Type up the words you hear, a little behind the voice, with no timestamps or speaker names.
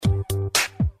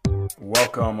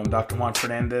Welcome. I'm Dr. Juan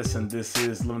Fernandez, and this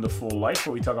is Living the Full Life,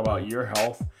 where we talk about your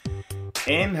health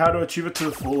and how to achieve it to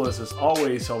the fullest. As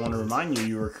always, I want to remind you,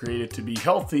 you were created to be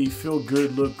healthy, feel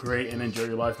good, look great, and enjoy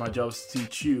your life. My job is to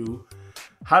teach you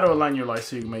how to align your life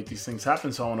so you can make these things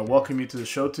happen. So I want to welcome you to the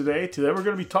show today. Today we're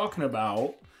going to be talking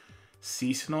about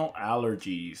seasonal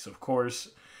allergies. Of course,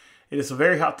 it is a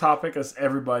very hot topic as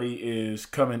everybody is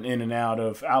coming in and out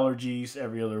of allergies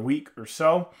every other week or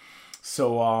so.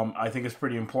 So I think it's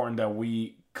pretty important that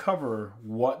we cover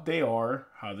what they are,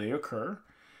 how they occur,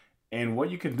 and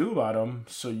what you can do about them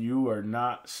so you are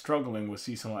not struggling with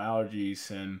seasonal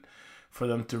allergies and for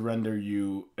them to render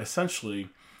you essentially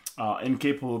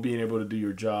incapable of being able to do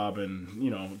your job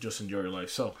and, just enjoy your life.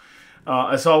 So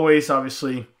as always,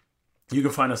 obviously, you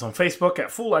can find us on Facebook at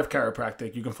Full Life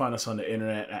Chiropractic. You can find us on the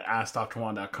internet at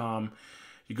AskDrJuan.com.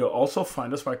 You can also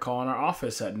find us by calling our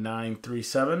office at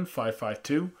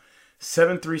 937-552-7364.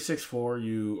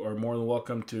 You are more than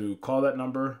welcome to call that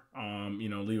number,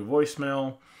 leave a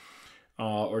voicemail,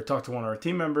 or talk to one of our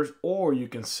team members, or you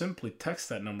can simply text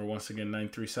that number, once again,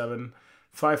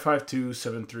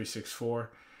 937-552-7364.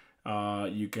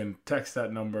 You can text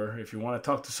that number. If you want to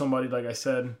talk to somebody, like I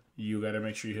said, you got to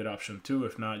make sure you hit option 2.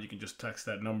 If not, you can just text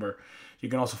that number. You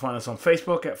can also find us on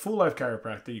Facebook at Full Life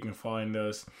Chiropractic. You can find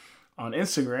us on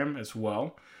Instagram as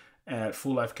well at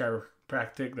Full Life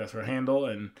Chiropractic. That's our handle.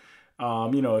 And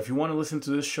if you want to listen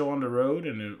to this show on the road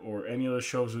or any other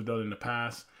shows we've done in the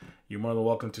past, you're more than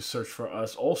welcome to search for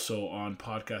us also on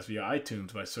podcast via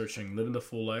iTunes by searching Living the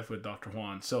Full Life with Dr.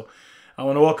 Juan. So I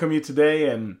want to welcome you today,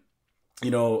 and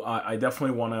I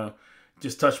definitely want to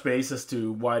just touch base as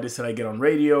to why it is that I get on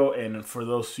radio. And for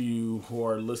those of you who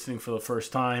are listening for the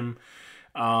first time,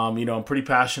 I'm pretty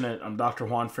passionate. I'm Dr.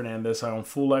 Juan Fernandez. I own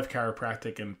Full Life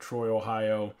Chiropractic in Troy,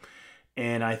 Ohio.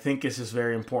 And I think it's just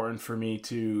very important for me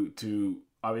to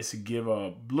obviously give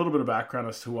a little bit of background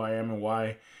as to who I am and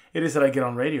why it is that I get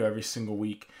on radio every single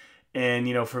week. And,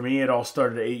 for me, it all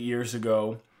started 8 years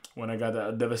ago when I got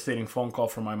a devastating phone call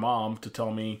from my mom to tell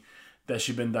me that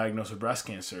she'd been diagnosed with breast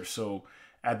cancer. So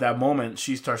at that moment,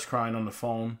 she starts crying on the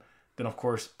phone. Then, of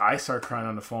course, I start crying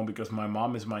on the phone because my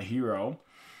mom is my hero.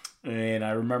 And I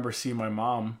remember seeing my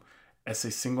mom as a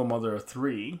single mother of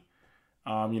 3,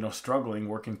 struggling,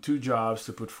 working 2 jobs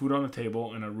to put food on the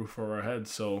table and a roof over our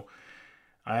heads. So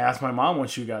I asked my mom when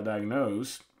she got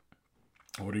diagnosed,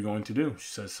 what are you going to do? She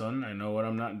said, son, I know what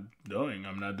I'm not doing.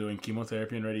 I'm not doing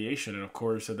chemotherapy and radiation. And of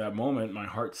course, at that moment, my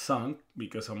heart sunk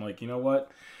because I'm like, you know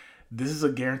what? This is a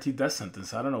guaranteed death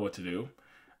sentence. I don't know what to do.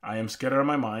 I am scared out of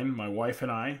my mind. My wife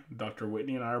and I, Dr.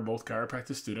 Whitney and I, are both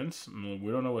chiropractic students.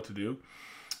 We don't know what to do.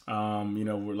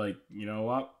 We're like, you know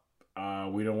what?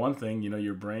 We know one thing,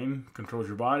 your brain controls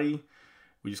your body.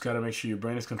 We just got to make sure your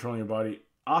brain is controlling your body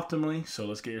optimally. So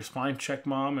let's get your spine checked,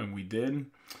 Mom. And we did.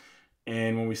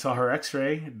 And when we saw her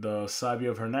x-ray, the side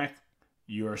view of her neck,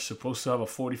 you are supposed to have a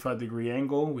 45-degree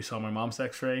angle. We saw my mom's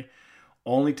x-ray,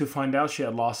 only to find out she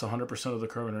had lost 100% of the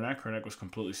curve in her neck. Her neck was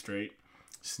completely straight.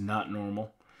 It's not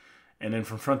normal. And then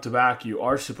from front to back, you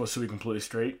are supposed to be completely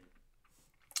straight.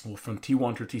 Well, from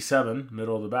T1 to T7,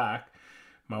 middle of the back,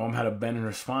 my mom had a bend in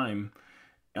her spine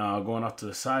going off to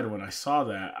the side. When I saw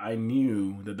that, I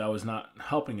knew that was not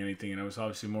helping anything, and it was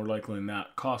obviously more likely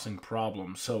not causing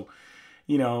problems. So,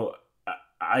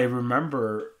 I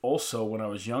remember also when I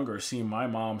was younger seeing my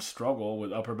mom struggle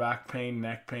with upper back pain,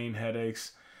 neck pain,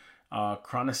 headaches,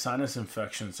 chronic sinus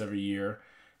infections every year.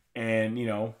 And,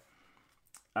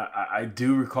 I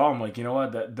do recall, I'm like, you know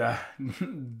what,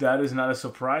 that is not a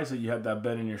surprise that you had that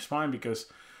bend in your spine, because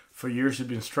for years she'd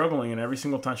been struggling, and every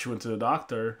single time she went to the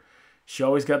doctor, she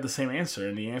always got the same answer.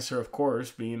 And the answer, of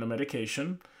course, being the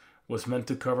medication, was meant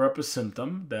to cover up a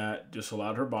symptom that just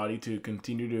allowed her body to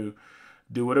continue to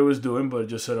do what it was doing, but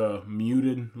just at a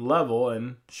muted level.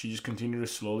 And she just continued to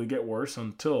slowly get worse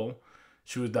until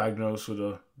she was diagnosed with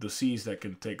a disease that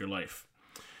could take her life.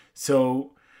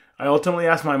 So I ultimately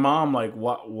asked my mom, like,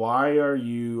 why are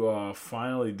you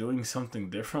finally doing something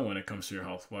different when it comes to your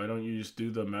health? Why don't you just do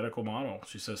the medical model?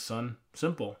 She says, son,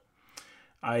 simple.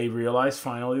 I realized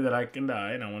finally that I can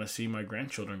die, and I want to see my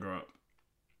grandchildren grow up.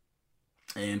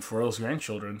 And for those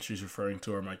grandchildren, she's referring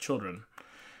to are my children.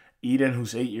 Eden,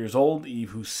 who's 8 years old,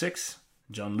 Eve, who's 6,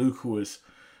 John Luke, who is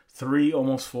 3,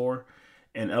 almost 4,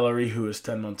 and Ellery, who is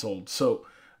 10 months old. So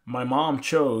my mom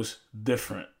chose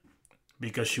different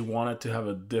because she wanted to have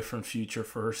a different future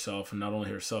for herself, and not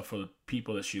only herself, for the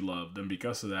people that she loved. And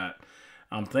because of that,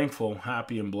 I'm thankful,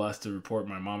 happy, and blessed to report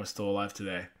my mom is still alive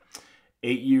today.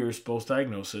 8 years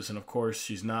post-diagnosis, and of course,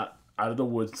 she's not out of the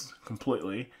woods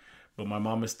completely, but my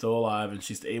mom is still alive, and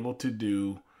she's able to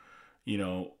do,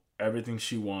 everything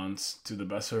she wants to the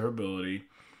best of her ability.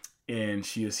 and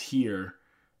she is here,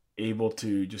 able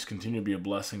to just continue to be a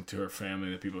blessing to her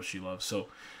family, the people she loves. So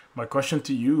my question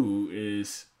to you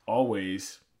is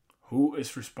always, who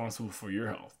is responsible for your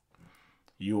health?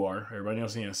 You are. Everybody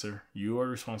knows the answer. You are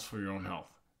responsible for your own health.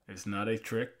 It's not a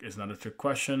trick. It's not a trick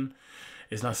question.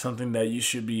 It's not something that you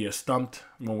should be stumped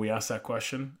when we ask that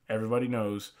question. Everybody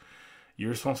knows you're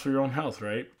responsible for your own health,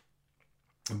 right?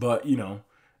 But,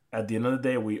 at the end of the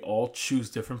day, we all choose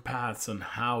different paths on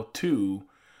how to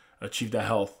achieve that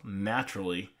health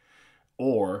naturally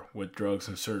or with drugs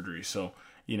and surgery. So,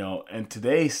 and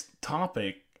today's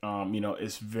topic,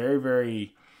 is very,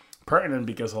 very pertinent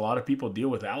because a lot of people deal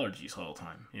with allergies all the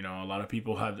time. A lot of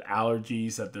people have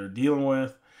allergies that they're dealing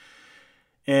with.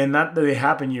 And not that they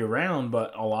happen year round,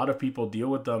 but a lot of people deal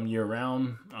with them year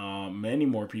round. Many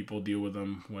more people deal with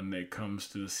them when it comes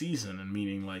to the season, and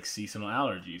meaning like seasonal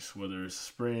allergies, whether it's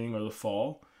spring or the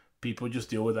fall. People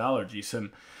just deal with allergies.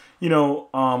 And,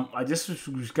 I just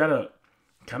got to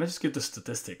kind of just get the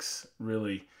statistics,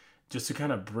 really, just to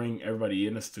kind of bring everybody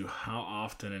in as to how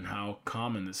often and how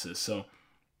common this is. So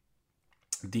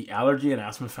the Allergy and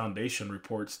Asthma Foundation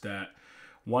reports that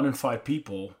 1 in 5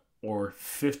 people, or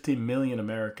 50 million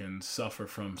Americans, suffer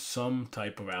from some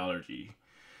type of allergy.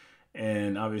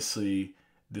 And obviously,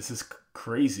 this is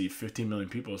crazy. 15 million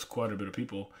people is quite a bit of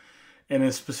people. And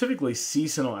it's specifically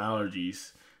seasonal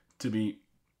allergies, to be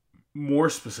more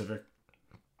specific.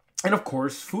 And of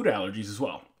course, food allergies as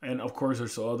well. And of course,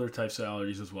 there's other types of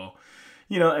allergies as well.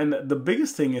 And the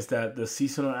biggest thing is that the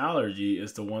seasonal allergy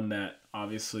is the one that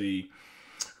obviously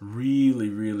really,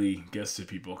 really gets to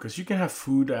people, because you can have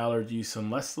food allergies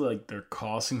unless like they're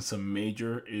causing some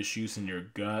major issues in your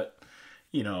gut,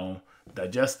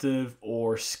 digestive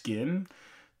or skin.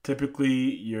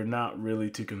 Typically, you're not really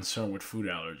too concerned with food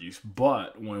allergies.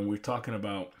 But when we're talking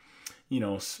about,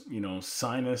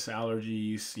 sinus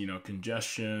allergies,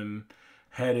 congestion,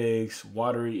 headaches,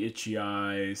 watery, itchy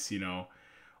eyes,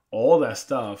 all that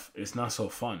stuff is not so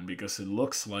fun, because it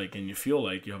looks like and you feel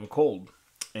like you have a cold.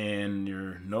 And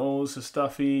your nose is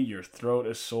stuffy, your throat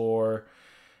is sore,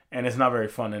 and it's not very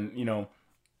fun. And,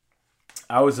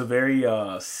 I was a very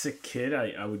sick kid.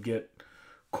 I would get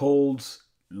colds,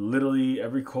 literally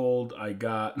every cold I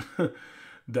got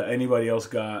that anybody else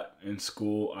got in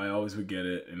school, I always would get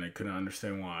it, and I couldn't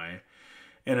understand why.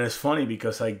 And it's funny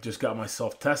because I just got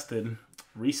myself tested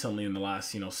recently in the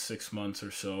last, 6 months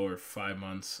or so, or 5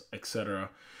 months, etc.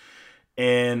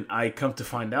 And I come to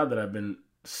find out that I've been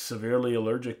severely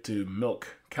allergic to milk,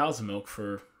 cow's milk,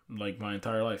 for like my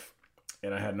entire life,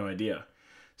 and I had no idea.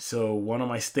 So one of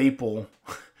my staple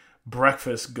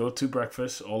go-to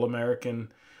breakfast,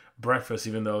 all-American breakfast,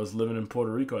 even though I was living in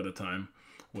Puerto Rico at the time,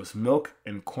 was milk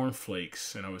and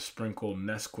cornflakes, and I would sprinkle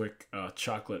Nesquik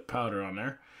chocolate powder on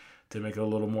there to make it a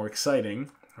little more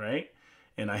exciting, right?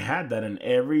 And I had that, and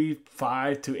every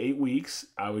 5 to 8 weeks,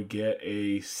 I would get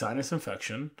a sinus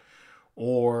infection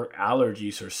or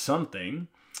allergies or something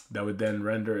that would then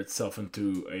render itself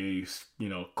into a,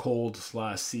 cold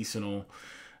 / seasonal,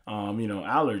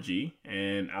 allergy.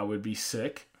 And I would be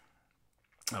sick,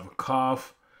 have a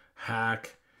cough,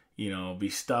 hack, be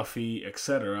stuffy,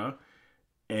 etc.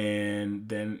 And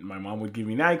then my mom would give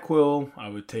me NyQuil. I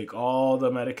would take all the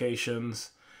medications.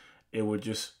 It would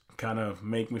just kind of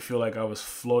make me feel like I was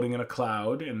floating in a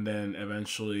cloud. And then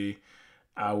eventually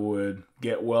I would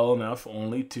get well enough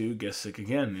only to get sick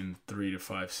again in 3 to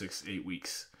 5, 6, 8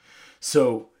 weeks.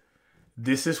 So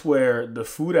this is where the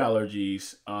food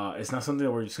allergies, it's not something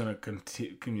that we're just going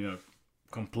to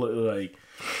completely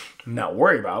not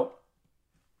worry about.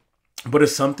 But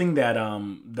it's something that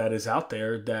that is out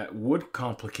there that would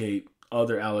complicate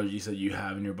other allergies that you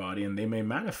have in your body, and they may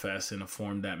manifest in a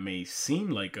form that may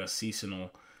seem like a seasonal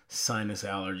sinus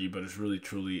allergy, but it's really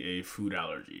truly a food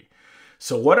allergy.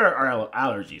 So what are our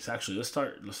allergies? Actually, let's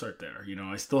start there.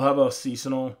 I still have a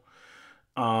seasonal,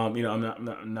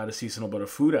 I'm not a seasonal, but a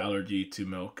food allergy to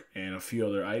milk and a few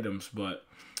other items. But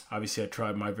obviously, I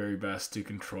tried my very best to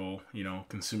control,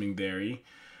 consuming dairy,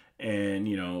 and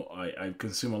I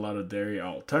consume a lot of dairy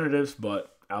alternatives,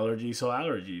 but allergies are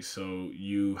allergies. So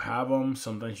you have them.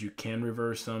 Sometimes you can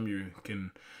reverse them. You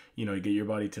can, get your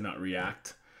body to not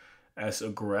react as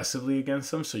aggressively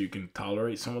against them, so you can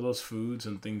tolerate some of those foods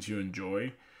and things you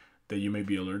enjoy that you may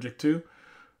be allergic to.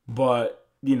 But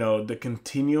the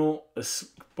continual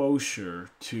exposure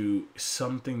to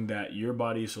something that your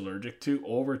body is allergic to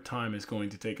over time is going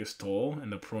to take its toll in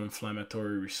the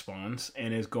pro-inflammatory response,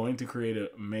 and is going to create a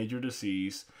major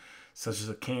disease such as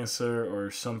a cancer or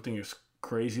something as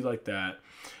crazy like that,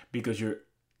 because you're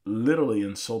literally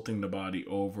insulting the body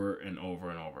over and over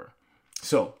and over.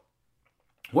 So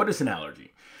what is an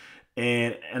allergy?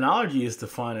 And an allergy is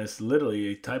defined as literally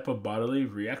a type of bodily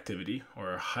reactivity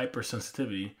or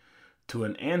hypersensitivity to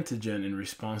an antigen in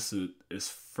response to its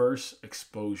first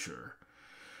exposure,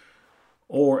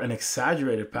 or an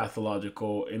exaggerated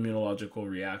pathological immunological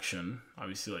reaction,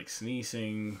 obviously like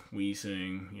sneezing,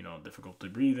 wheezing, difficulty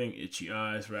breathing, itchy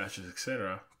eyes, rashes,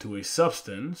 etc., to a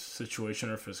substance, situation,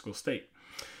 or physical state.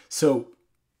 So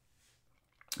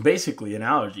basically, an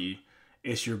allergy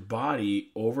is your body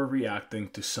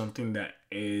overreacting to something that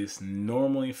is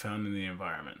normally found in the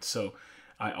environment. So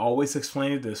I always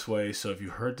explain it this way. So if you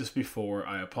heard this before,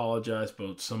 I apologize,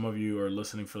 but some of you are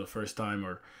listening for the first time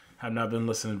or have not been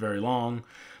listening very long.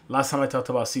 Last time I talked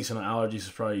about seasonal allergies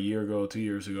was probably a year ago, 2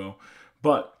 years ago.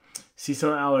 But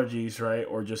seasonal allergies, right,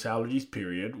 or just allergies,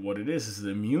 period, what it is the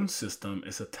immune system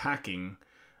is attacking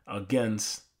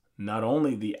against not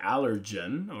only the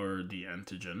allergen or the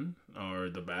antigen or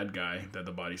the bad guy that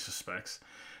the body suspects,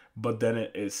 but then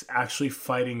it's actually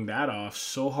fighting that off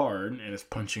so hard and it's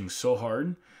punching so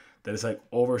hard that it's like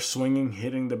over swinging,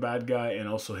 hitting the bad guy and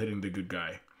also hitting the good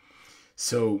guy.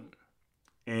 So,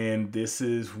 and this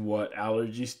is what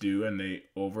allergies do, and they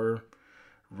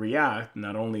overreact,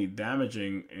 not only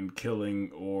damaging and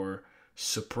killing or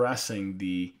suppressing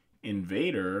the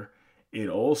invader, it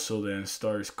also then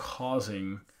starts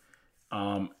causing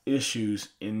issues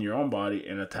in your own body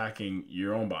and attacking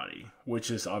your own body, which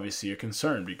is obviously a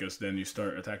concern because then you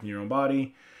start attacking your own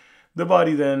body. The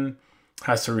body then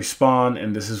has to respond,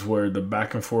 and this is where the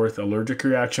back and forth allergic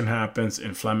reaction happens,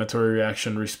 inflammatory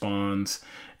reaction responds,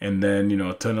 and then,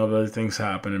 a ton of other things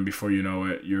happen, and before you know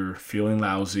it, you're feeling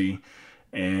lousy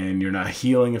and you're not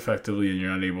healing effectively and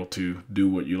you're not able to do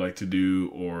what you like to do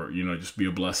or, just be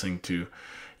a blessing to,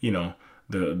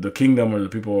 the kingdom or the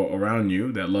people around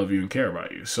you that love you and care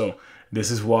about you. So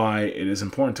this is why it is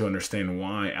important to understand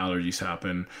why allergies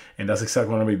happen. And that's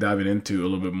exactly what I'm going to be diving into a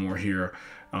little bit more here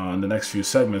in the next few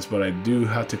segments. But I do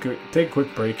have to take a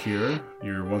quick break here.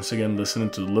 You're once again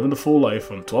listening to Living the Full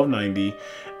Life on 1290,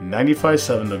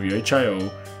 95.7 WHIO,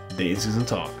 Dayton's News and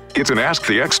Talk. It's an Ask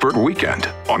the Expert weekend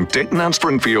on Dayton and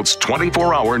Springfield's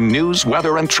 24-hour news,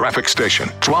 weather, and traffic station,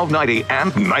 1290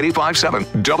 and 95.7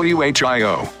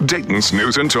 WHIO, Dayton's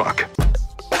News and Talk.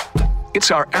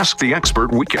 It's our Ask the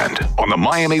Expert weekend on the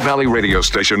Miami Valley radio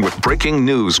station with breaking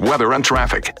news, weather, and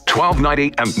traffic,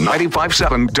 1290 and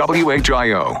 95.7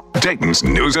 WHIO, Dayton's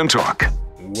News and Talk.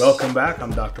 Welcome back.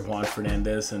 I'm Dr. Juan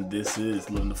Fernandez, and this is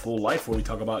Living the Full Life, where we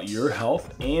talk about your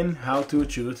health and how to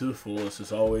achieve it to the fullest.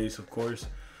 As always, of course,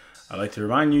 I'd like to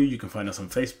remind you can find us on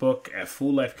Facebook at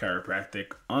Full Life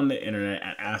Chiropractic, on the internet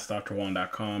at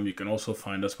AskDrJuan.com. You can also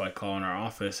find us by calling our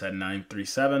office at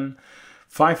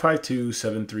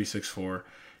 937-552-7364.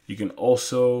 You can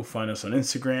also find us on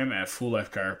Instagram at Full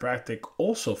Life Chiropractic.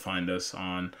 Also find us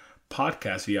on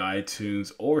podcasts via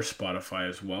iTunes or Spotify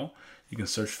as well. You can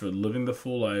search for Living the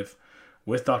Full Life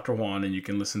with Dr. Juan, and you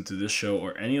can listen to this show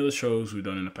or any of the shows we've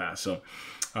done in the past. So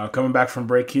coming back from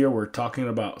break here, we're talking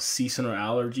about seasonal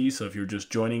allergies. So if you're just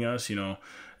joining us, in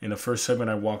the first segment,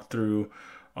 I walked through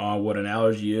what an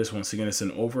allergy is. Once again, it's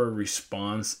an over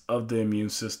response of the immune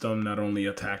system, not only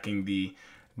attacking the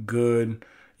good,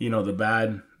 the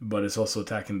bad, but it's also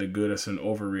attacking the good as an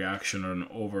overreaction or an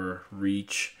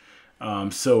overreach.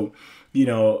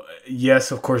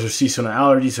 Yes, of course, there's seasonal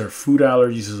allergies or food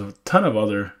allergies. There's a ton of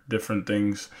other different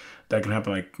things that can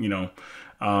happen, like,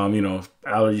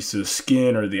 allergies to the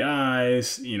skin or the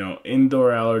eyes,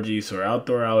 indoor allergies or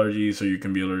outdoor allergies, or you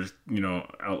can be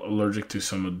allergic to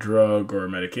some drug or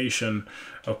medication.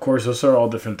 Of course, those are all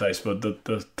different types, but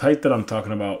the type that I'm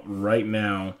talking about right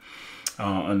now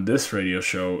on this radio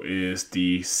show is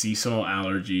the seasonal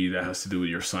allergy that has to do with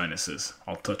your sinuses.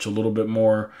 I'll touch a little bit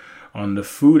more on the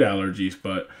food allergies,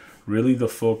 but really the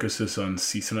focus is on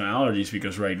seasonal allergies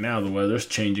because right now the weather's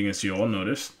changing, as you all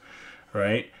noticed,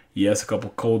 right? Yes, a couple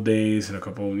cold days and a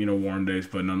couple, warm days,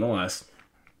 but nonetheless,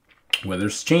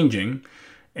 weather's changing,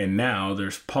 and now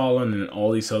there's pollen and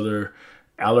all these other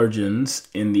allergens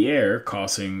in the air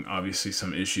causing, obviously,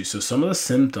 some issues. So some of the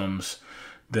symptoms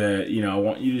that, I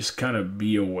want you to just kind of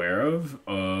be aware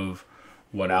of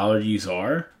what allergies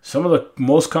are. Some of the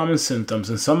most common symptoms,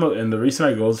 and the reason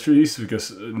I go through these is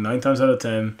because 9 times out of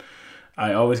 10,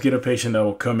 I always get a patient that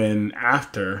will come in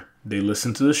after they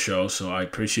listen to the show. So I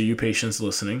appreciate you patients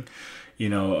listening.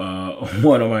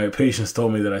 One of my patients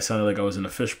told me that I sounded like I was in a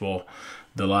fishbowl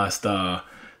the last,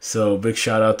 so big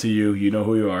shout out to you. You know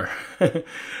who you are.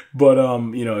 But,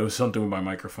 it was something with my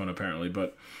microphone apparently.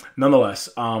 But nonetheless,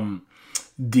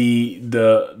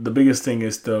 the biggest thing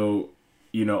is though,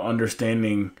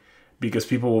 understanding, because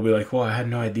people will be like, well, I had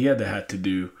no idea that had to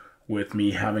do with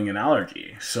me having an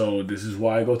allergy. So this is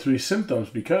why I go through these symptoms,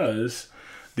 because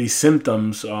these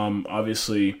symptoms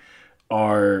obviously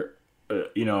are,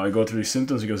 I go through these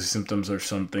symptoms because these symptoms are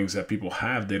some things that people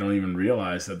have. They don't even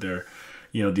realize that they're,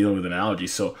 dealing with an allergy.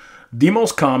 So the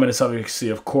most common is obviously,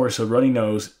 of course, a runny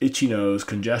nose, itchy nose,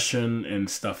 congestion, and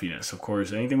stuffiness. Of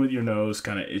course, anything with your nose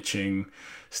kind of itching,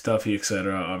 stuffy,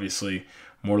 etc. Obviously,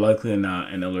 more likely than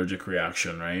not, an allergic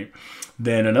reaction, right?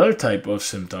 Then another type of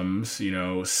symptoms,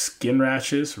 skin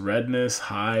rashes, redness,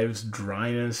 hives,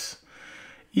 dryness,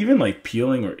 even like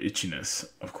peeling or itchiness.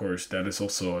 Of course, that is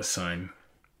also a sign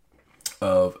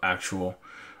of actual,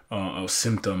 a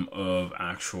symptom of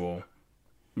actual,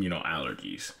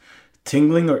 allergies.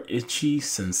 Tingling or itchy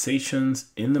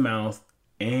sensations in the mouth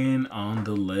and on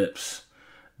the lips.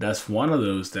 That's one of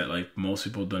those that like most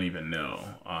people don't even know.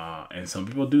 And some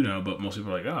people do know, but most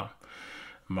people are like, oh,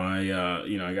 my,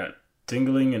 I got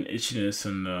tingling and itchiness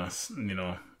and,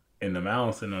 in the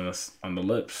mouth and on the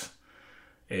lips.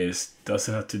 It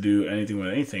doesn't have to do anything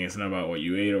with anything. It's not about what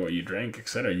you ate or what you drank,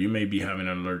 etc. You may be having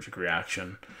an allergic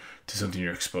reaction to something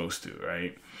you're exposed to,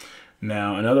 right?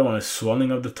 Now, another one is swelling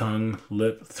of the tongue,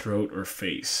 lip, throat, or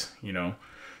face.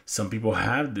 Some people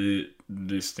have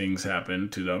these things happen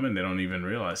to them and they don't even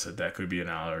realize that could be an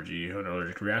allergy or an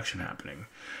allergic reaction happening.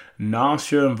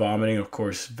 Nausea and vomiting, of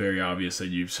course, very obvious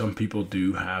that some people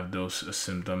do have those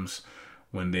symptoms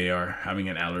when they are having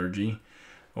an allergy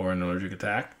or an allergic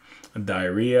attack.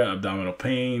 Diarrhea, abdominal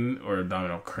pain or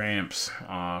abdominal cramps,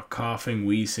 coughing,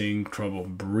 wheezing, trouble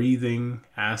breathing,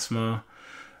 asthma,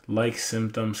 like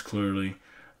symptoms. Clearly,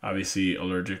 obviously,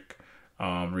 allergic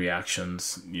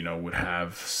reactions, would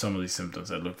have some of these symptoms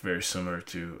that look very similar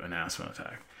to an asthma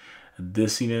attack.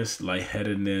 Dizziness,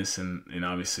 lightheadedness, and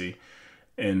obviously,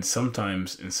 and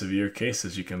sometimes in severe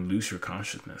cases, you can lose your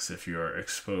consciousness if you are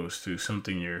exposed to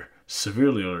something you're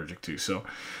severely allergic to. So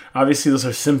obviously those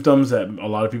are symptoms that a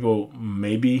lot of people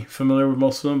may be familiar with,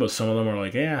 most of them, but some of them are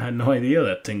like, I had no idea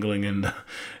that tingling and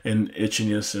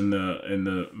itchiness in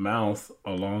the mouth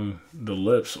along the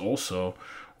lips also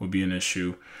would be an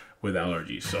issue with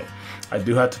allergies. So I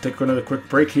do have to take another quick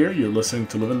break here. You're listening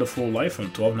to Living the Full Life on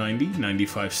 1290,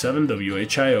 95.7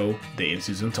 WHIO, Dayton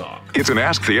News & Talk. It's an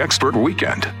Ask the Expert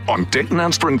weekend on Dayton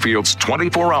and Springfield's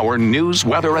 24-hour news,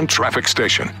 weather, and traffic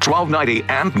station, 1290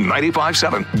 and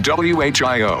 95.7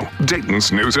 WHIO,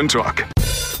 Dayton's News & Talk.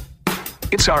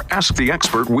 It's our Ask the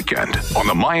Expert weekend on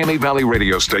the Miami Valley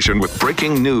radio station with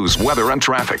breaking news, weather, and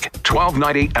traffic,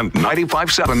 1290 and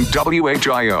 95.7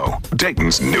 WHIO,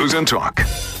 Dayton's News & Talk.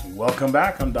 Welcome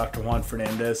back. I'm Dr. Juan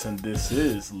Fernandez, and this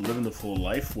is Living the Full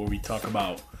Life, where we talk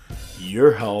about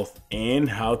your health and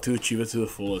how to achieve it to the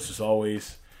fullest. As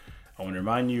always, I want to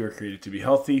remind you, you're created to be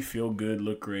healthy, feel good,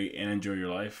 look great, and enjoy your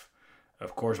life.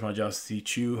 Of course, my job is to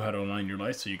teach you how to align your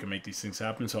life so you can make these things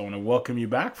happen. So I want to welcome you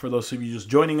back. For those of you just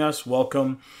joining us,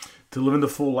 welcome to Living the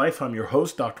Full Life. I'm your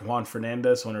host, Dr. Juan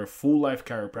Fernandez, owner of Full Life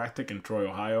Chiropractic in Troy,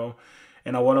 Ohio.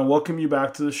 And I want to welcome you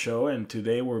back to the show. And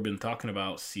today we've been talking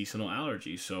about seasonal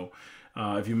allergies. So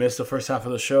if you missed the first half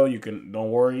of the show,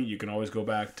 don't worry. You can always go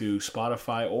back to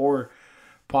Spotify or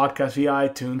podcast via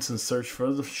iTunes and search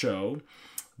for the show,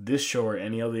 this show or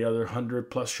any of the other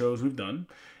 100+ shows we've done.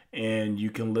 And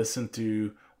you can listen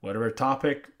to whatever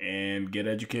topic and get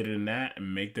educated in that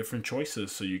and make different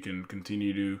choices so you can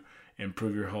continue to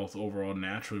improve your health overall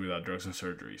naturally without drugs and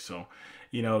surgery. So,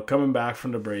 coming back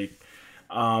from the break,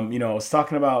 I was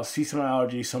talking about seasonal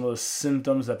allergies, some of the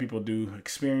symptoms that people do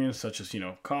experience, such as,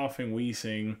 coughing,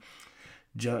 wheezing,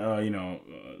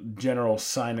 general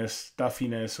sinus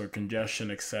stuffiness or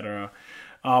congestion, etc.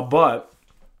 But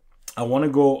I want to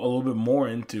go a little bit more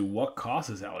into what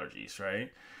causes allergies,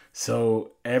 right?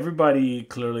 So everybody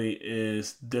clearly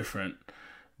is different,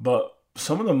 but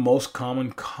some of the most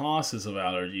common causes of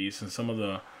allergies and some of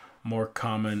the more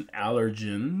common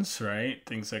allergens, right?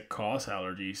 Things that cause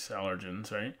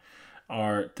allergens, right?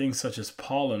 Are things such as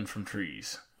pollen from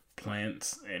trees,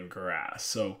 plants, and grass.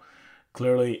 So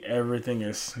clearly everything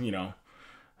is,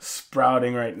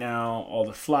 sprouting right now, all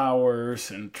the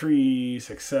flowers and trees,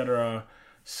 etc.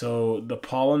 So the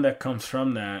pollen that comes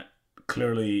from that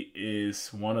clearly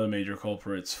is one of the major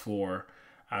culprits for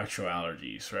actual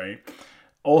allergies, right?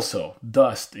 Also,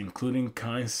 dust, including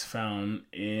kinds found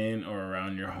in or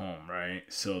around your home, right?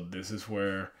 So this is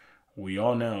where we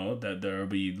all know that there will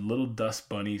be little dust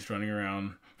bunnies running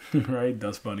around, right?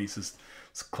 Dust bunnies is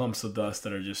clumps of dust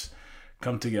that are just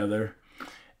come together.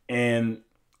 And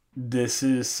this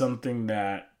is something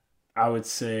that I would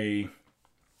say,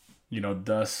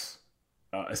 dust,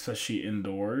 especially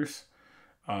indoors,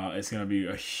 it's going to be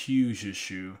a huge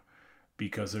issue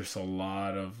because there's a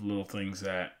lot of little things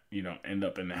that end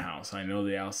up in the house. I know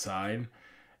the outside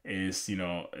is,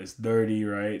 it's dirty,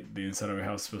 right? The inside of your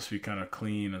house is supposed to be kind of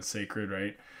clean and sacred,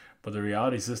 right? But the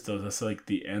reality is this, though, that's like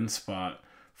the end spot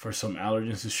for some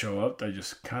allergens to show up that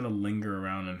just kind of linger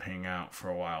around and hang out for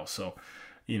a while. So,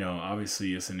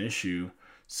 obviously it's an issue.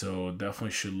 So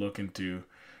definitely should look into,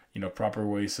 proper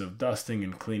ways of dusting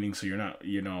and cleaning, so you're not,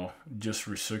 just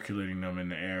recirculating them in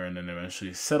the air and then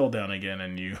eventually settle down again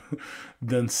and you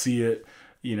then see it,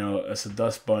 as a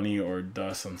dust bunny or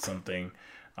dust on something,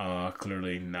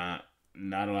 clearly not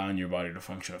allowing your body to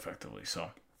function effectively.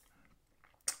 So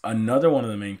another one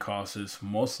of the main causes,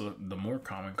 most of the more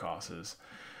common causes,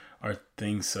 are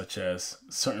things such as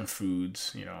certain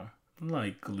foods,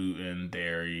 like gluten,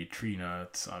 dairy, tree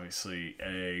nuts, obviously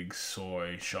eggs,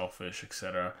 soy, shellfish,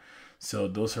 etc. So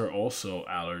those are also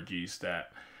allergies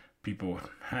that people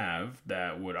have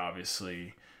that would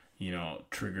obviously,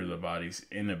 trigger the body's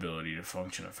inability to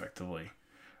function effectively,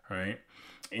 right?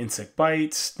 Insect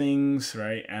bites, stings,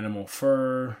 right? Animal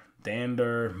fur,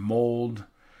 dander, mold,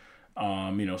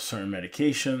 certain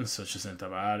medications such as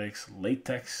antibiotics,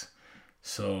 latex.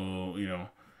 So,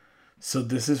 so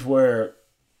this is where,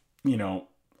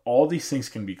 all these things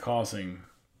can be causing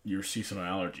your seasonal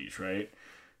allergies, right?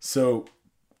 So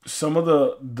some of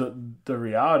the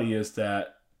reality is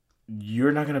that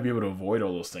you're not going to be able to avoid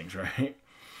all those things, right?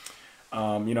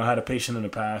 I had a patient in the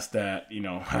past that,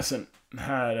 hasn't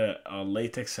had a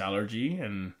latex allergy,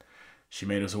 and she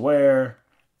made us aware.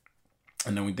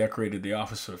 And then we decorated the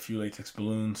office with a few latex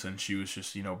balloons, and she was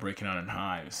just, breaking out in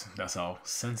hives. That's how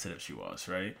sensitive she was,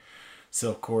 right?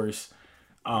 So, of course,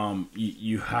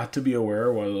 you have to be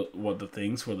aware what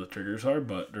the triggers are,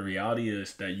 but the reality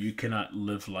is that you cannot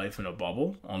live life in a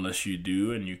bubble unless you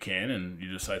do, and you can, and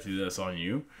you decide to do that's on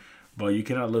you. But you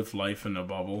cannot live life in a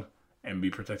bubble and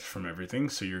be protected from everything.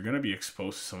 So you're going to be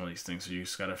exposed to some of these things. So you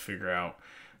just got to figure out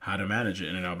how to manage it.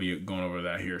 And I'll be going over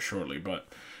that here shortly. But,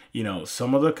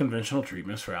 some of the conventional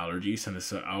treatments for allergies,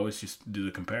 and I always just do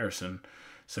the comparison.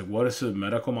 So what does the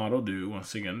medical model do?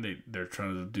 Once again, they're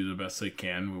trying to do the best they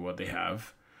can with what they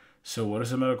have. So what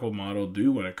does the medical model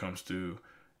do when it comes to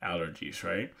allergies,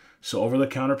 right? So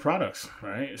over-the-counter products,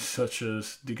 right, such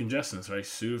as decongestants, right,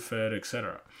 Sudafed,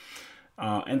 etc.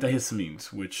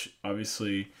 Antihistamines, which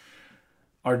obviously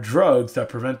are drugs that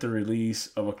prevent the release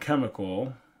of a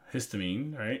chemical,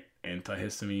 histamine, right?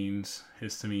 Antihistamines,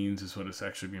 histamines is what is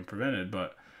actually being prevented.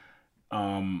 But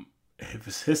if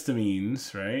it's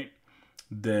histamines, right,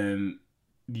 then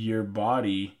your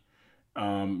body,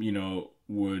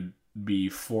 would be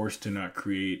forced to not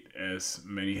create as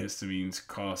many histamines,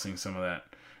 causing some of that,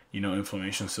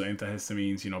 inflammation. So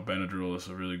antihistamines, Benadryl is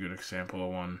a really good example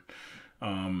of one.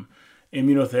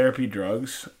 Immunotherapy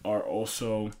drugs are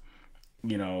also,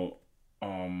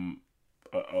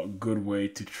 a good way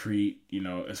to treat,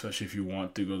 especially if you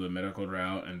want to go the medical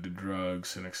route and do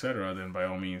drugs and etc. Then by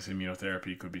all means,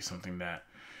 immunotherapy could be something that,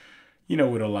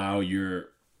 would allow your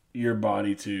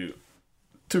body to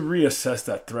reassess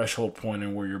that threshold point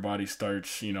and where your body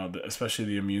starts, especially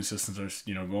the immune system starts,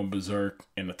 going berserk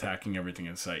and attacking everything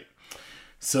in sight.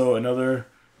 So another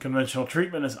conventional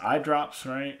treatment is eye drops,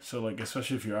 right? So like,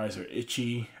 especially if your eyes are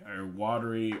itchy or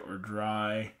watery or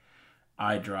dry,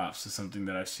 eye drops is something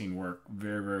that I've seen work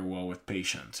very, very well with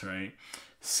patients, right?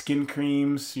 Skin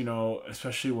creams,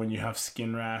 especially when you have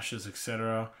skin rashes,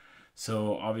 etc.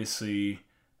 So obviously,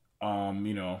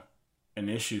 an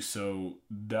issue. So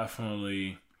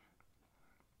definitely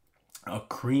a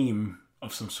cream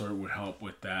of some sort would help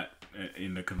with that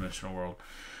in the conventional world.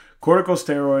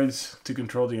 Corticosteroids to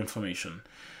control the inflammation.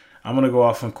 I'm going to go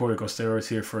off on corticosteroids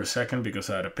here for a second because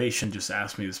I had a patient just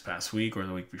ask me this past week or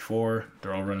the week before.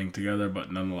 They're all running together,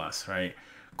 but nonetheless, right?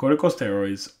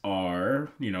 Corticosteroids are,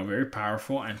 very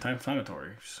powerful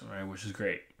anti-inflammatories, right? Which is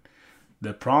great.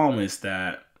 The problem is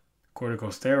that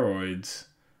corticosteroids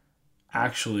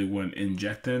actually, when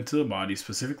injected into the body,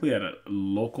 specifically at a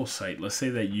local site, let's say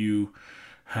that you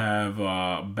have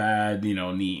a bad,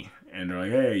 knee, and they're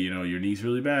like, hey, your knee's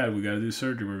really bad, we got to do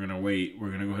surgery, we're going to wait, we're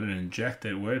going to go ahead and inject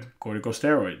it with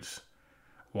corticosteroids.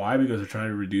 Why? Because they're trying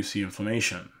to reduce the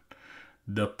inflammation.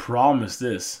 The problem is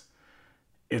this: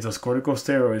 if those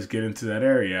corticosteroids get into that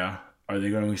area, are they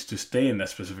going to stay in that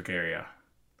specific area?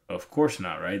 Of course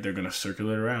not, right? They're going to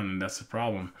circulate around, and that's the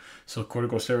problem. So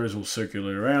corticosteroids will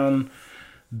circulate around,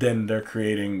 then they're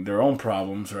creating their own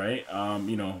problems, right?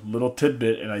 Little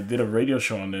tidbit, and I did a radio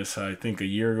show on this, I think a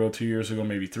year ago, 2 years ago,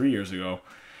 maybe 3 years ago,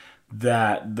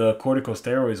 that the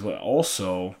corticosteroids will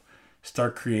also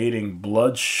start creating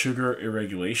blood sugar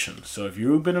irregulation. So if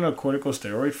you've been on a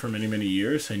corticosteroid for many, many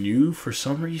years, and you, for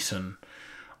some reason,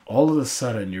 all of a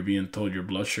sudden you're being told your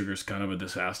blood sugar is kind of a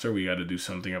disaster, we got to do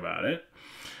something about it,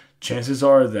 chances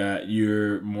are that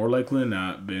you're more likely than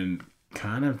not been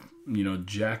kind of,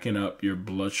 jacking up your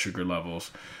blood sugar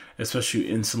levels, especially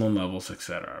insulin levels,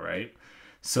 etc., right?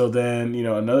 So then,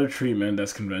 another treatment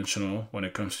that's conventional when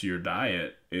it comes to your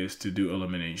diet is to do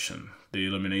elimination. The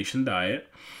elimination diet,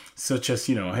 such as,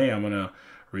 hey, I'm going to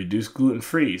reduce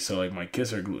gluten-free. So like my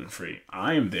kids are gluten-free.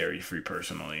 I am dairy-free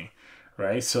personally,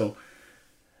 right? So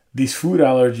these food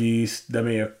allergies that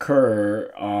may occur,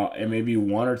 and maybe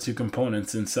one or two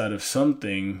components inside of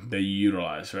something that you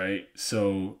utilize, right?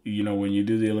 So, when you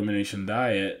do the elimination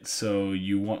diet, so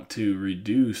you want to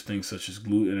reduce things such as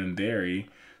gluten and dairy,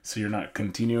 so you're not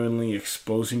continually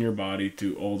exposing your body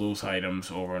to all those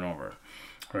items over and over,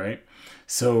 right?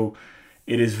 So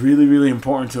it is really, really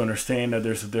important to understand that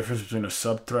there's a difference between a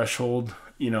subthreshold,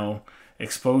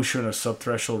 exposure and a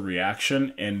subthreshold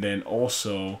reaction, and then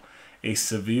also a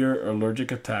severe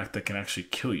allergic attack that can actually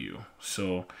kill you.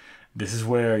 So this is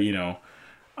where,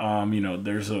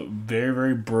 there's a very,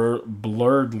 very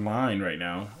blurred line right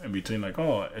now in between like,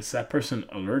 oh, is that person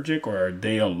allergic or are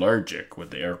they allergic with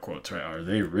the air quotes, right? Are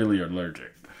they really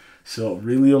allergic? So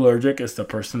really allergic is the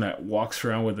person that walks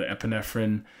around with the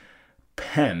epinephrine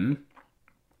pen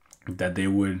that they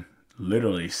would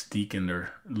literally stick in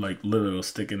their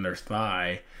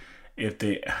thigh if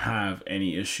they have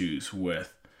any issues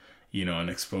with, an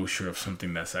exposure of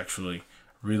something that's actually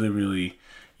really, really,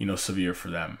 severe for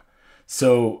them.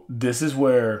 So this is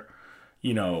where,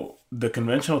 the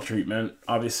conventional treatment,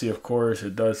 obviously, of course,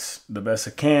 it does the best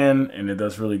it can and it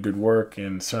does really good work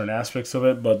in certain aspects of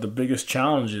it. But the biggest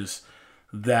challenge is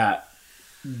that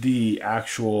the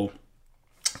actual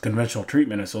conventional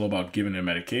treatment is all about giving a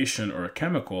medication or a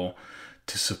chemical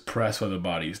to suppress what the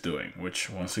body is doing, which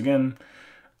once again,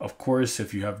 of course,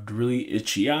 if you have really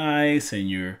itchy eyes and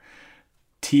you're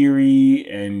teary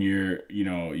and your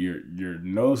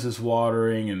nose is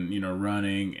watering and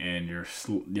running and you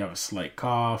have a slight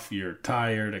cough, you're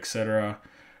tired, etc.,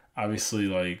 obviously,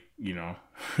 like, you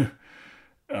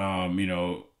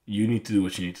need to do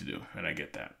what you need to do, and I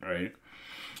get that, right?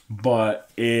 But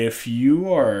if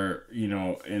you are,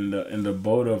 in the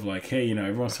boat of like, hey,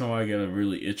 every once in a while I get a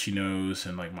really itchy nose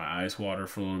and like my eyes water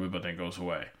for a little bit, but then it goes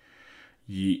away.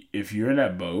 If you're in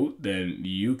that boat, then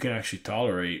you can actually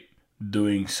tolerate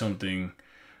doing something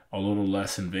a little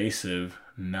less invasive,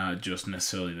 not just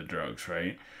necessarily the drugs,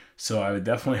 right? So I would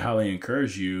definitely highly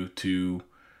encourage you to,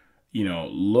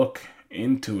 look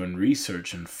into and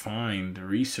research and find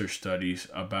research studies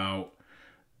about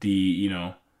the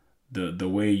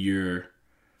way your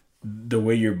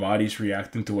body's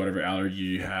reacting to whatever allergy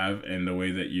you have, and the way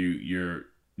that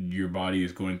your body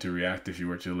is going to react if you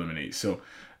were to eliminate. So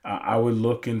I would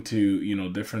look into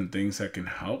different things that can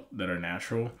help, that are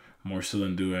natural, more so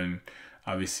than doing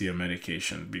obviously a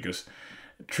medication, because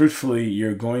truthfully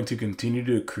you're going to continue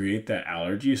to create that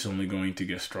allergy. It's only going to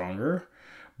get stronger,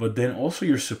 but then also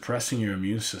you're suppressing your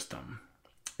immune system.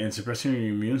 And suppressing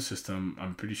your immune system,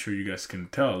 I'm pretty sure you guys can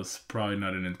tell, it's probably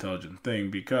not an intelligent thing,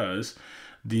 because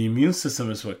the immune system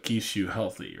is what keeps you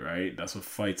healthy, right? That's what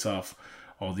fights off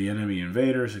all the enemy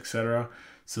invaders, etc.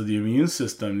 So the immune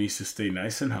system needs to stay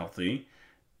nice and healthy.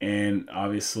 And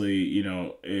obviously,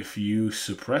 if you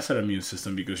suppress that immune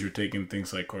system because you're taking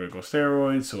things like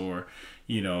corticosteroids or,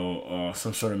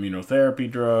 some sort of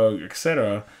immunotherapy drug,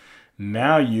 etc.,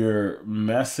 now you're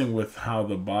messing with how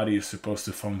the body is supposed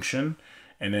to function.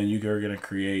 And then you're going to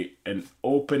create an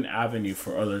open avenue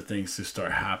for other things to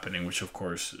start happening, which of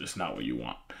course is not what you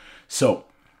want. So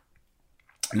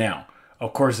now,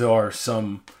 of course, there are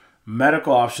some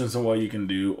medical options on what you can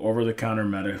do, over-the-counter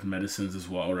medicines as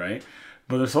well, right?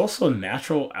 But there's also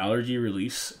natural allergy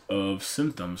release of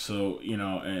symptoms. So,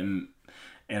 and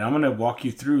I'm going to walk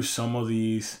you through some of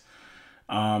these,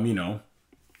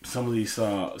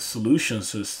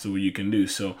 solutions as to what you can do.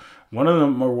 So one of the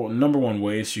number one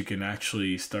ways you can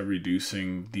actually start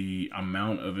reducing the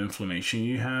amount of inflammation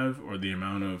you have, or the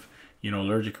amount of,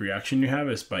 allergic reaction you have,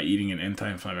 is by eating an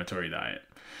anti-inflammatory diet.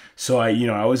 So I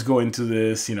always go into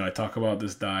this, I talk about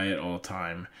this diet all the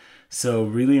time. So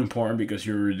really important, because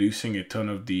you're reducing a ton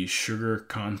of the sugar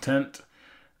content,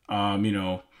 out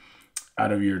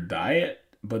of your diet,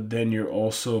 but then you're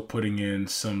also putting in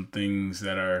some things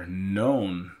that are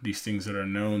known,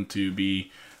 to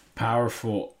be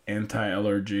powerful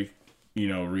anti-allergic,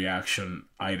 reaction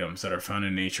items that are found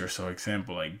in nature. So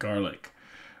example, like garlic,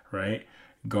 right?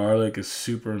 Garlic is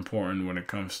super important when it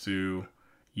comes to,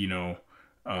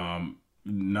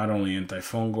 not only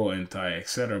antifungal,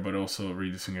 etc., but also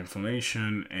reducing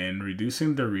inflammation and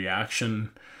reducing the reaction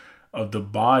of the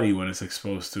body when it's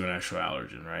exposed to an actual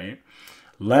allergen, right?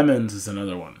 Lemons is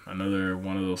another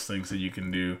one of those things that you can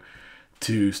do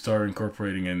to start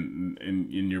incorporating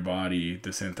in your body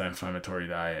this anti-inflammatory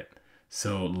diet.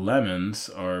 So lemons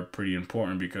are pretty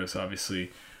important because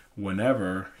obviously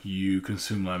whenever you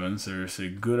consume lemons, there's a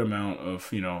good amount of,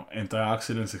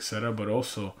 antioxidants, etc. But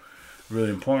also really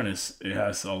important is it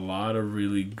has a lot of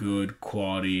really good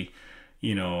quality,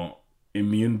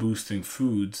 immune boosting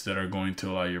foods that are going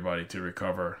to allow your body to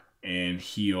recover and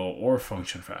heal or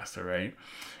function faster, right?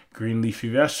 Green leafy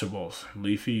vegetables,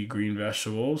 leafy green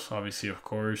vegetables, obviously, of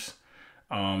course,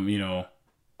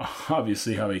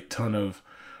 obviously have a ton of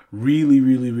really,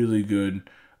 really, really good,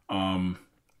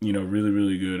 really,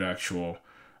 really good actual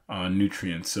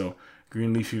nutrients. So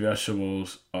green leafy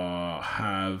vegetables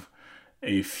have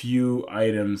a few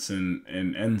items and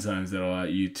enzymes that allow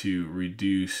you to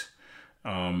reduce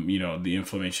the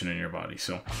inflammation in your body.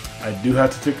 So I do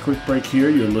have to take a quick break here.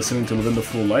 You're listening to Living the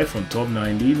Full Life on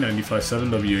 1290,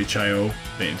 95.7 WHIO,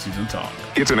 Dayton's News and Talk.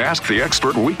 It's an Ask the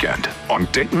Expert weekend on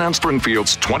Dayton and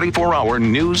Springfield's 24-hour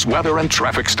news, weather, and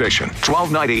traffic station,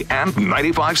 1290 and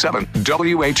 95.7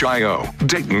 WHIO,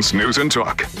 Dayton's News and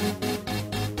Talk.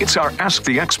 It's our Ask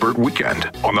the Expert weekend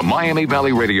on the Miami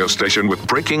Valley radio station with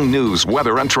breaking news,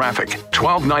 weather, and traffic.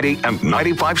 1290 and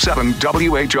 95.7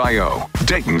 WHIO,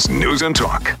 Dayton's News and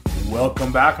Talk.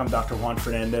 Welcome back. I'm Dr. Juan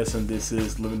Fernandez, and this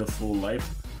is Living the Full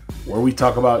Life, where we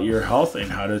talk about your health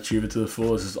and how to achieve it to the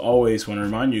fullest. As always, I want to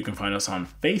remind you, you can find us on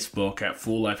Facebook at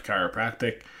Full Life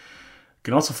Chiropractic. You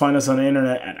can also find us on the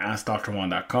internet at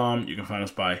AskDrJuan.com. You can find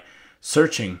us by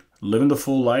searching Living the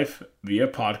Full Life via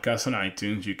podcast on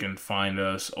iTunes. You can find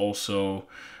us also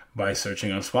by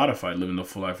searching on Spotify, Living the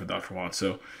Full Life with Dr. Juan.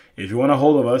 So if you want a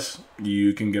hold of us,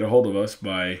 you can get a hold of us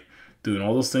by doing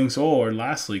all those things, or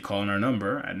lastly, calling our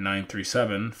number at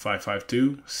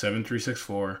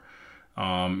 937-552-7364.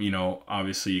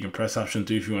 Obviously you can press option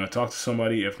 2 if you want to talk to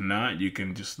somebody. If not, you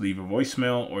can just leave a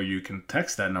voicemail, or you can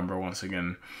text that number once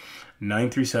again,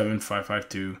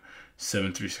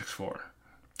 937-552-7364.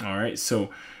 All right,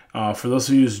 so for those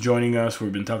of you who's joining us,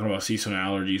 we've been talking about seasonal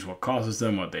allergies, what causes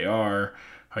them, what they are,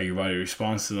 how your body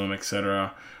responds to them,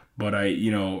 etc. But I,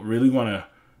 really want to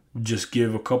just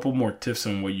give a couple more tips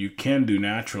on what you can do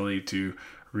naturally to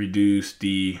reduce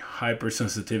the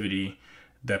hypersensitivity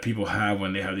that people have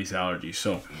when they have these allergies.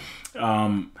 So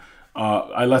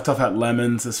I left off at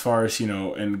lemons as far as,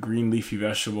 and green leafy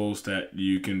vegetables that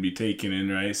you can be taking in,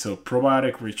 right? So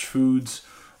probiotic rich foods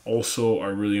also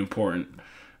are really important,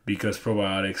 because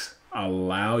probiotics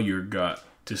allow your gut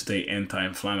to stay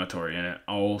anti-inflammatory, and it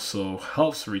also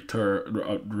helps repair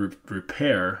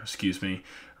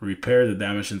the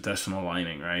damaged intestinal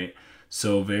lining, right?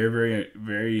 So very, very,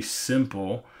 very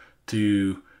simple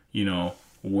to,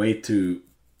 way to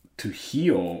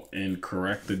heal and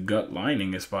correct the gut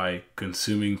lining is by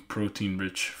consuming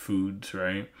protein-rich foods,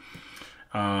 right?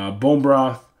 Bone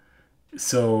broth.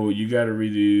 So you got to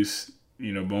reduce,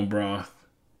 bone broth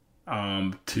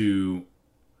to,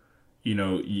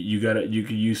 you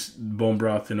can use bone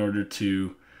broth in order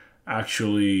to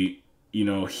actually,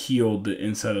 heal the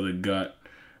inside of the gut.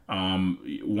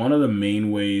 One of the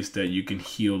main ways that you can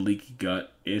heal leaky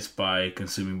gut is by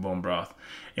consuming bone broth.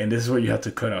 And this is where you have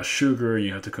to cut out sugar, and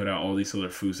you have to cut out all these other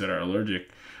foods that are allergic,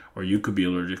 or you could be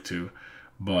allergic to.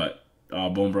 But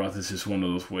bone broth is just one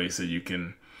of those ways that you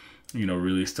can,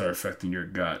 really start affecting your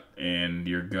gut and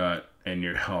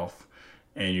your health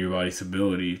and your body's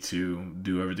ability to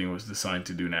do everything it was designed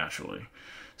to do naturally.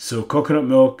 So coconut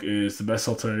milk is the best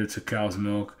alternative to cow's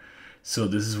milk. So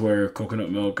this is where coconut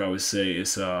milk, I would say,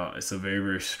 it's a very,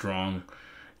 very strong,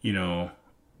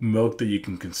 milk that you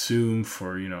can consume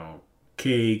for,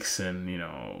 cakes and,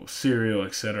 cereal,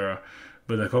 etc.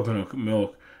 But the coconut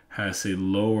milk has a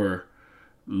lower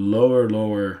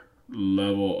level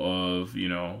of,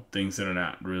 things that are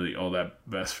not really all that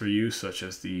best for you, such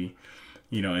as the,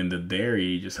 in the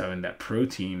dairy, just having that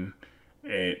protein,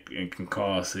 it can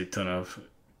cause a ton of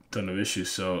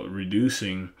issues. So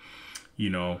reducing,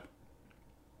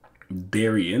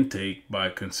 dairy intake by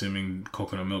consuming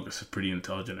coconut milk is a pretty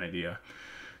intelligent idea.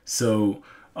 So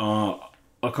a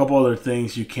couple other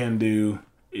things you can do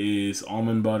is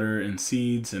almond butter and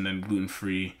seeds, and then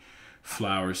gluten-free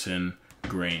flours and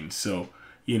grains. So,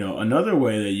 another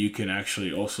way that you can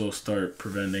actually also start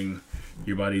preventing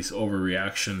your body's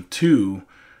overreaction to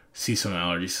seasonal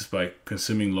allergies is by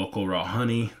consuming local raw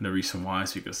honey. The reason why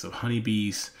is because of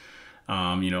honeybees,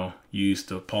 use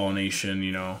the pollination,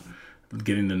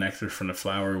 getting the nectar from the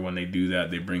flower. When they do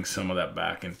that, they bring some of that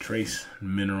back and trace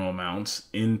mineral amounts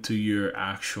into your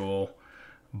actual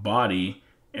body,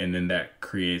 and then that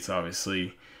creates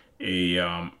obviously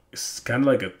it's kind of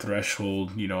like a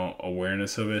threshold,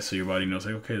 awareness of it. So your body knows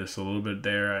like, okay, there's a little bit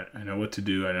there. I know what to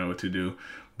do.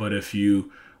 But if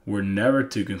you were never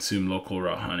to consume local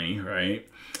raw honey, right?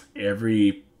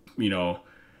 Every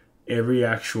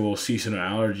actual seasonal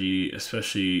allergy,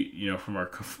 especially,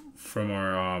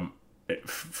 from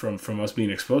us being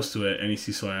exposed to it, any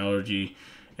seasonal allergy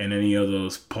and any of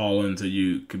those pollens that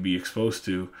you could be exposed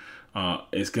to,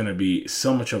 is going to be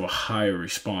so much of a higher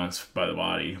response by the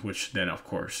body, which then of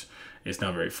course is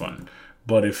not very fun.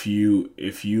 But if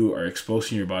you are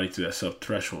exposing your body to that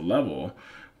sub-threshold level,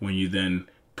 when you then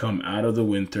come out of the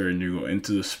winter and you go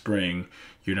into the spring,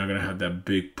 you're not going to have that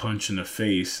big punch in the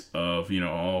face of,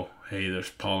 oh, hey, there's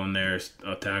pollen there, it's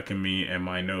attacking me, and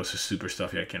my nose is super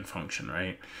stuffy, I can't function,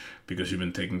 right? Because you've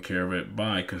been taking care of it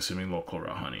by consuming local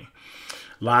raw honey.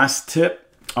 Last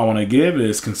tip I want to give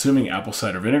is consuming apple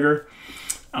cider vinegar.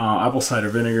 Apple cider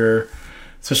vinegar,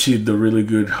 especially the really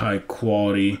good high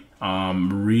quality,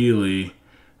 really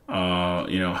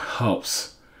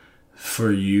helps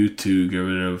for you to get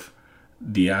rid of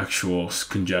the actual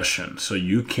congestion. So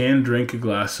you can drink a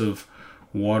glass of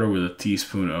water with a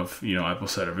teaspoon of apple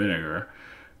cider vinegar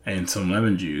and some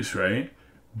lemon juice, right?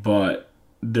 But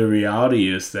the reality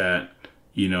is that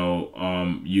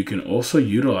you can also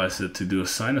utilize it to do a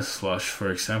sinus flush,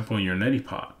 for example, in your neti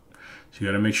pot. So you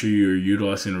got to make sure you're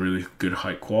utilizing a really good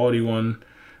high quality one,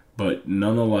 but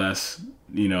nonetheless,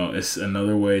 it's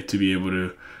another way to be able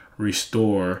to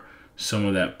restore some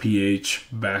of that pH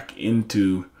back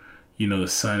into the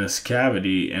sinus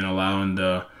cavity and allowing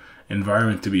the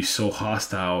environment to be so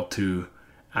hostile to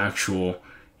actual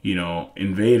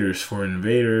invaders, foreign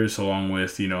invaders, along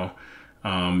with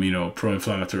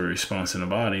pro-inflammatory response in the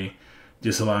body,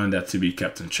 just allowing that to be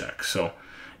kept in check. So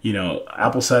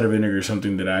apple cider vinegar is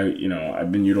something that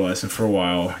I've been utilizing for a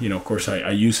while. Of course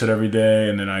I use it every day,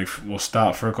 and then I will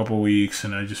stop for a couple of weeks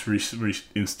and I just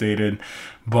reinstated.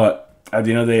 But at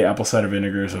the end of the day, apple cider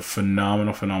vinegar is a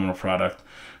phenomenal product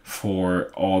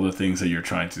for all the things that you're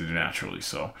trying to do naturally.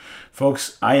 So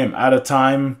folks, I am out of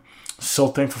time. So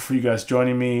thankful for you guys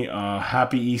joining me.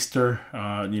 Happy Easter.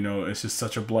 It's just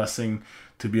such a blessing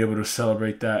to be able to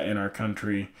celebrate that in our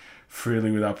country freely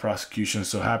without prosecution.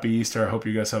 So happy Easter. I hope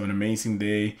you guys have an amazing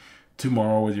day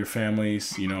tomorrow with your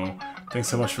families. Thanks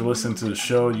so much for listening to the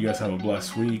show. You guys have a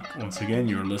blessed week. Once again,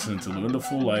 you're listening to Living the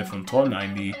Full Life on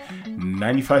 1290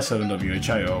 95.7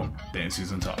 WHIO, Dayton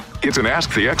Season Talk. It's an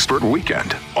Ask the Expert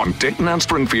weekend on Dayton and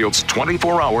Springfield's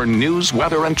 24-hour news,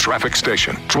 weather, and traffic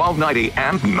station, 1290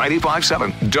 and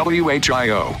 95.7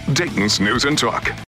 WHIO, Dayton's News and Talk.